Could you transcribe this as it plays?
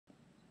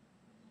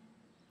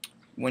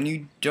When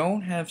you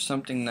don't have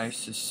something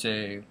nice to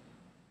say,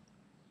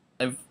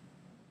 I've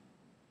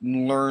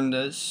learned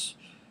this.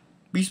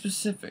 Be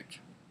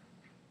specific.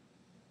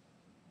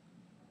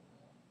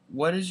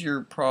 What is your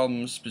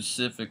problem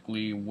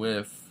specifically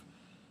with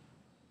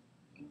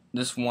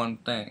this one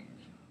thing?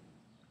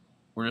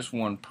 Or just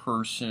one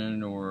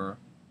person, or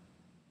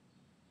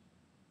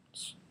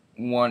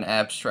one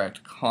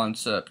abstract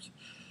concept?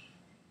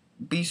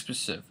 Be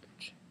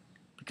specific.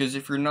 Because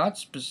if you're not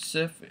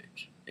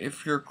specific,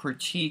 if your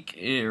critique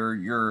or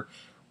your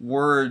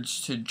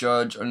words to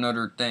judge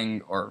another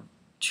thing are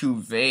too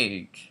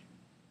vague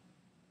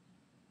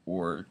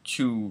or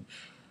too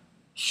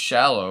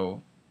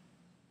shallow,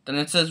 then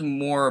it says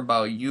more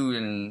about you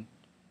than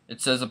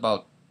it says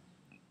about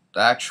the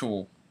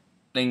actual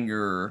thing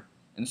you're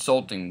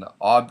insulting, the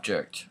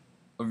object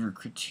of your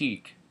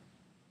critique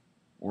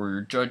or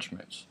your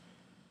judgments.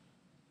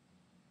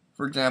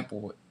 For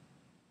example,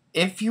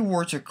 if you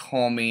were to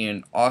call me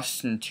an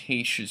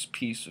ostentatious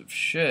piece of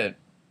shit,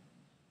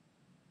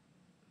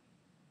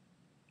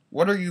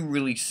 what are you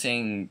really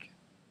saying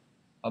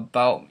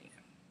about me?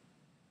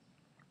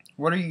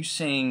 What are you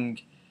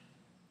saying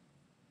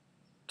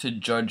to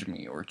judge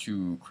me or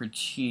to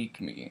critique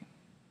me?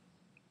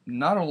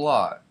 Not a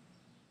lot.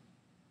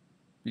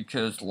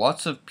 Because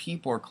lots of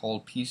people are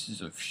called pieces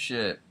of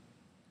shit,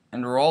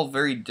 and they're all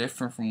very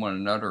different from one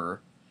another.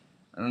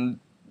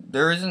 And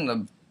there isn't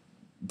a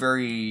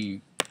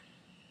very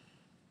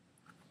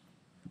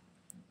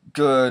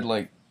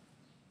good,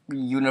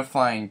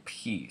 unifying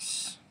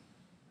piece.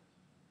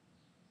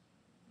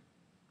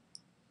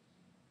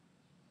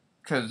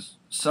 Because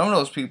some of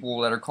those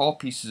people that are called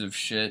pieces of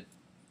shit,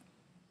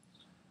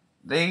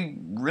 they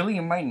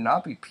really might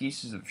not be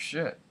pieces of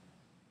shit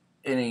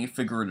in a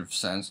figurative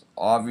sense.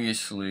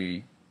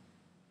 Obviously,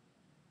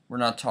 we're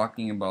not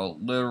talking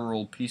about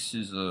literal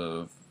pieces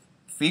of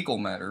fecal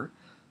matter,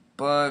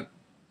 but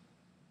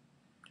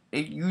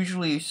it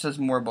usually says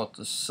more about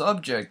the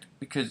subject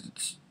because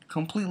it's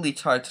completely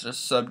tied to the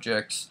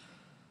subject's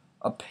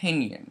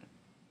opinion.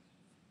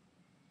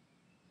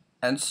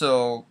 And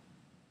so,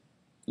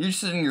 you're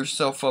setting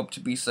yourself up to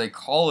be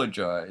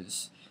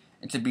psychologized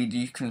and to be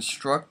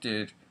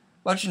deconstructed,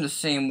 much in the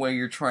same way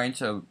you're trying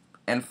to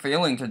and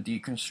failing to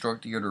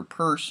deconstruct the other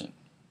person.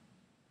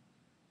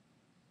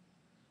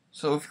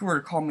 So if you were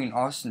to call me an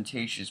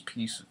ostentatious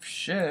piece of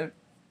shit,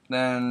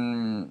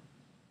 then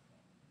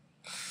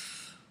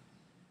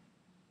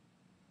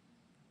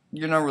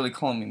you're not really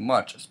calling me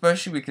much,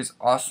 especially because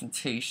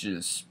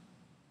ostentatious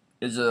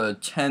is a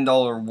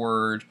 $10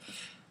 word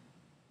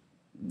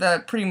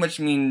that pretty much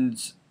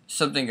means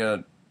something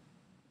a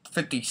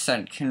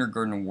 50-cent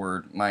kindergarten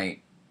word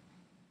might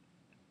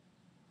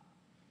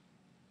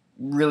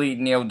really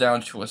nail down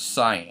to a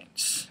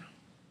science.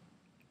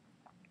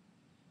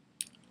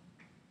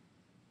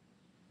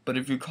 But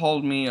if you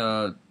called me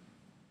an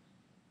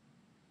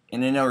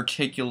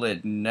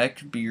inarticulate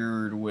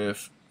neckbeard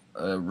with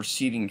a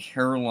receding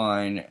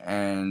hairline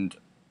and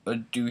a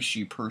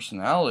douchey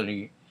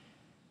personality,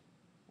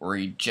 or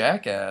a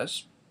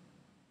jackass,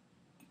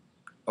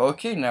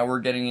 okay, now we're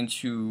getting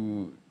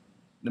into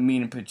the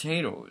meat and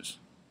potatoes.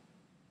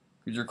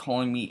 Because you're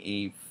calling me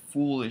a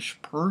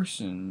foolish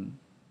person.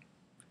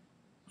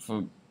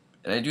 And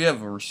I do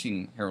have a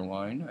receding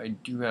hairline. I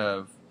do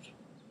have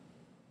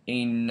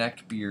a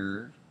neck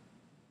beard.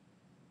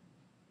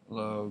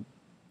 Although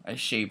I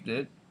shaved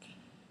it.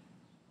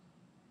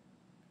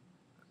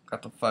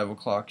 Got the 5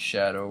 o'clock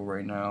shadow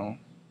right now.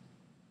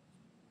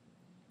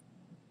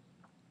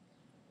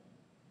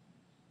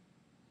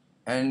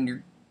 And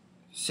you're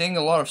saying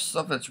a lot of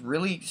stuff that's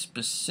really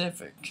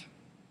specific.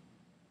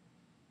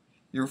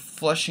 You're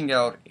fleshing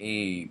out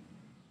a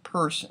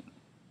person.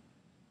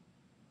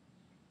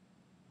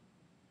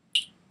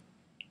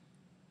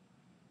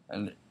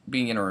 And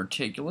being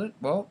inarticulate,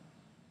 well,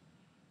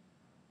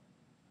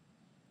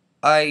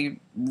 I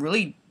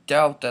really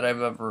doubt that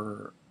I've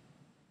ever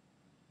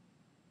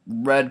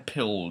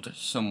red-pilled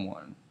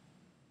someone.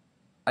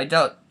 I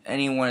doubt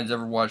anyone has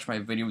ever watched my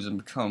videos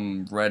and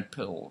become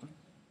red-pilled.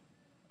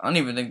 I don't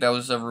even think that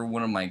was ever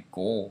one of my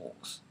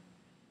goals.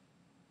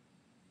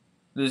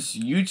 This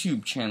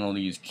YouTube channel,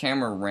 these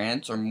camera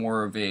rants, are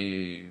more of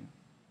a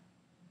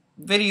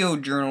video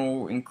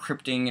journal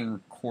encrypting and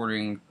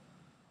recording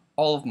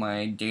all of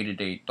my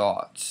day-to-day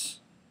thoughts.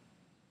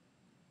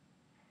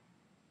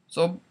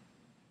 So,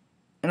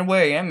 in a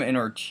way, I am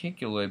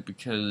inarticulate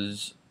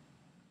because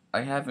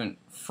I haven't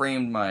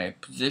framed my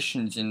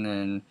positions in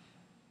an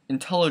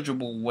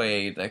intelligible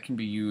way that can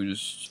be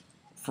used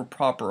for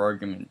proper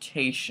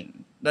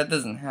argumentation. That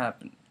doesn't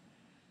happen.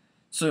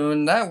 So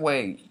in that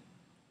way,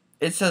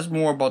 it says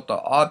more about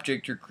the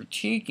object you're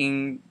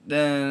critiquing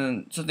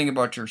than something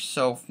about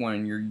yourself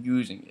when you're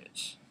using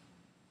it.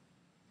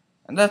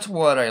 And that's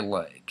what I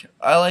like.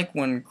 I like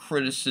when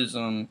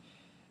criticism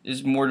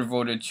is more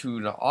devoted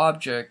to the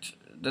object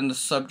than the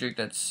subject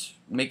that's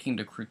making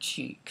the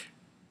critique.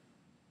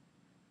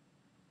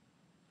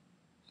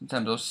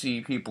 Sometimes I'll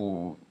see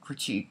people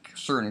critique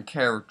certain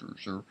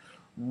characters or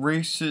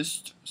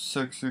racist,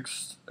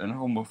 sexist, and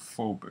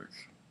homophobic.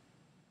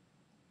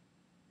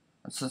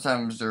 And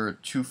sometimes they're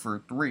 2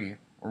 for 3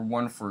 or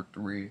 1 for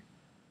 3.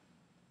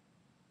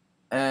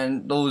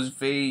 And those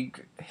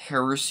vague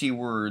heresy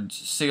words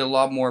say a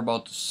lot more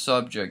about the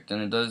subject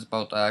than it does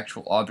about the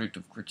actual object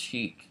of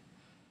critique.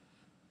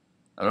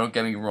 Now, don't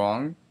get me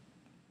wrong,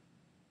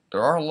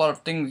 there are a lot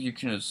of things you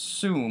can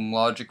assume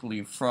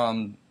logically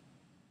from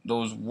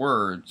those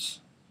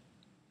words.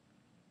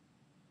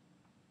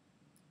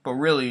 But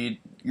really,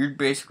 you're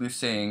basically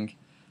saying,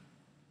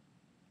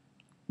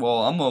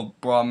 well, I'm a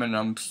Brahmin,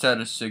 I'm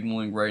status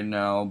signaling right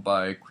now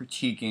by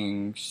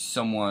critiquing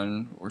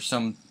someone or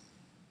some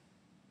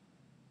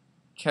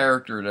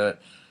character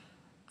that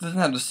doesn't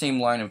have the same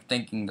line of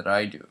thinking that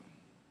I do.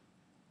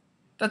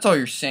 That's all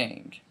you're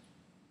saying.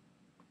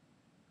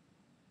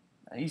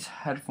 These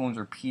headphones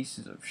are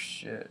pieces of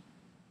shit.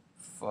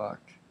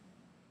 Fuck.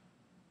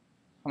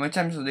 How many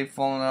times have they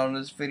fallen out in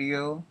this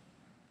video?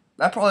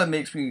 That probably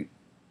makes me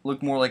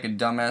look more like a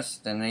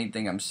dumbass than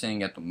anything I'm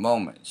saying at the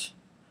moment.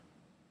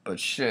 But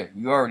shit,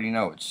 you already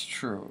know it's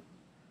true.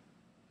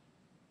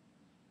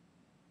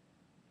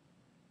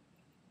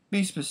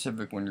 Be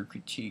specific when you're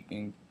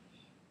critiquing.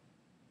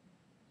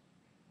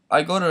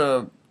 I go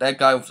to that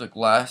guy with the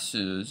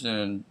glasses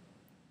and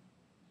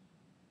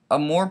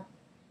I'm more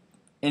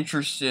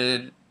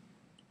interested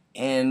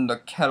in the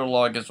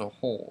catalog as a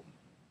whole.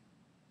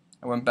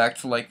 I went back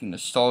to like the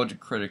Nostalgia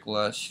Critic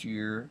last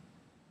year.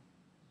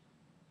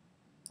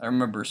 I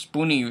remember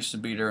Spoonie used to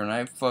be there and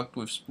I fucked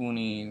with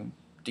Spoonie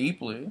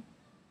deeply.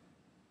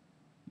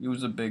 He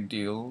was a big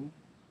deal.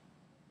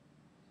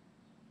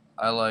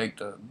 I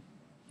liked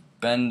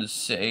Ben the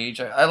Sage.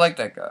 I like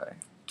that guy.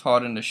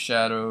 Taught in the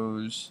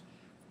Shadows,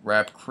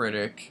 rap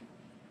critic.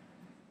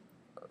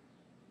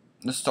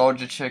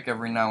 Nostalgia chick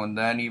every now and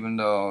then, even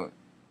though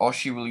all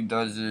she really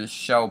does is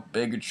shout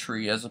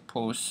bigotry as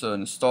opposed to a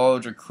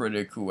nostalgia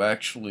critic who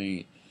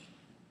actually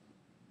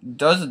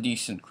does a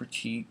decent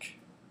critique.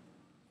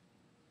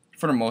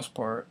 For the most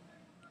part.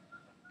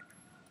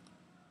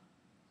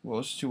 What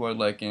else do I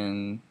like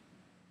in...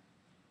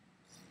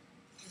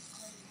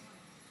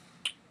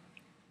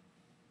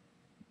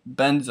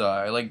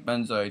 Benzai. I like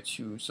Benzai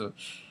too. So,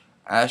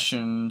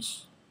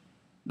 Ashens.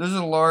 There's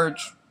a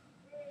large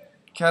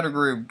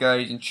category of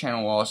guys in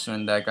channel also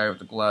and that guy with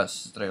the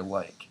glasses that I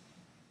like.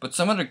 But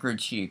some of the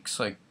critiques,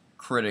 like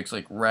critics,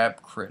 like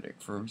rap critic,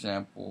 for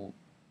example,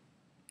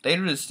 they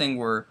do this thing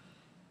where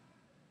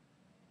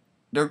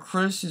their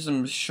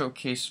criticisms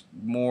showcase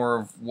more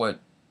of what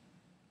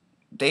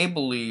they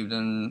believe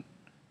than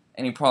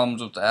any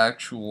problems with the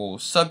actual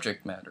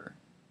subject matter.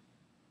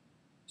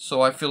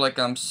 So I feel like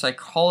I'm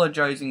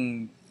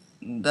psychologizing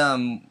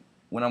them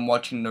when I'm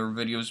watching their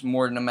videos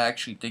more than I'm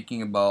actually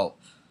thinking about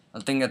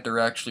the thing that they're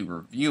actually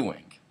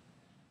reviewing.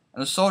 A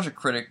nostalgia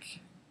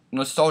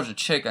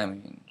chick, I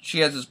mean, she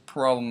has this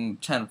problem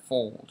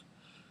tenfold.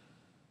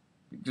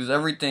 Because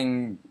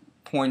everything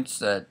points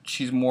that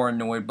she's more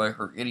annoyed by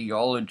her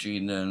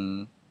ideology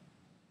than...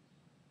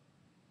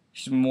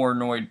 She's more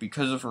annoyed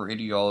because of her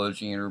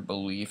ideology and her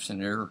beliefs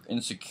and her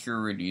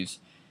insecurities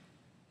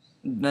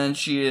than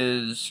she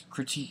is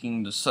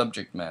critiquing the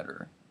subject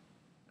matter.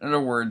 In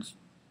other words,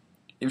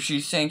 if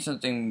she's saying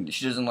something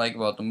she doesn't like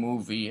about the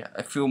movie,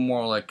 I feel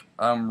more like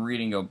I'm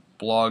reading a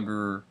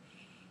blogger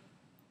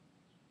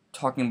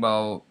talking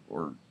about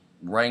or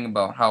writing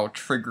about how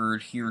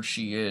triggered he or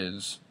she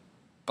is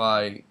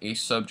by a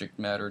subject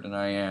matter than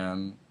I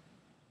am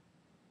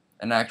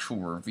an actual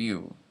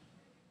review.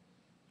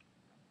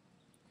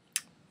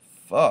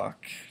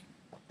 Fuck.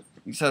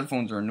 These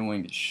headphones are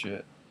annoying as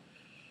shit.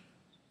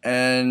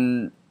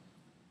 And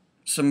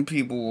some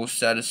people will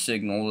status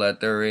signal that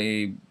they're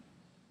a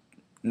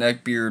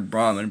neckbeard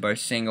Brahmin by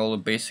saying all the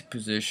basic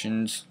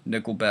positions.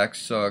 Nickelback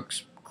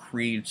sucks.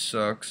 Creed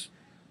sucks.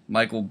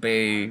 Michael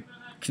Bay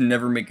can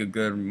never make a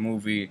good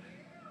movie.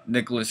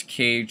 Nicolas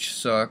Cage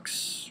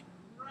sucks.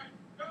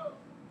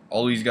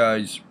 All these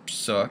guys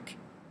suck.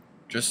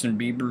 Justin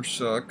Bieber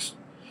sucks.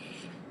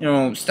 You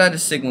know,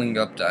 status signaling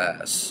up the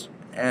ass.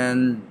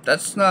 And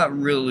that's not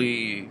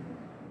really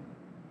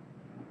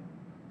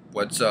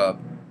what's up.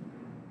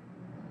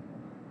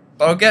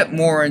 But I'll get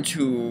more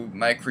into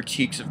my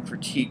critiques of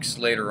critiques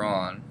later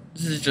on.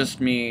 This is just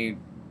me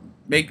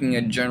making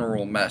a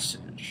general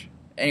message.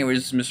 Anyways,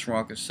 this is Mr.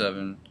 Wonka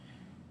 7,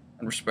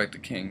 and respect the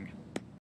king.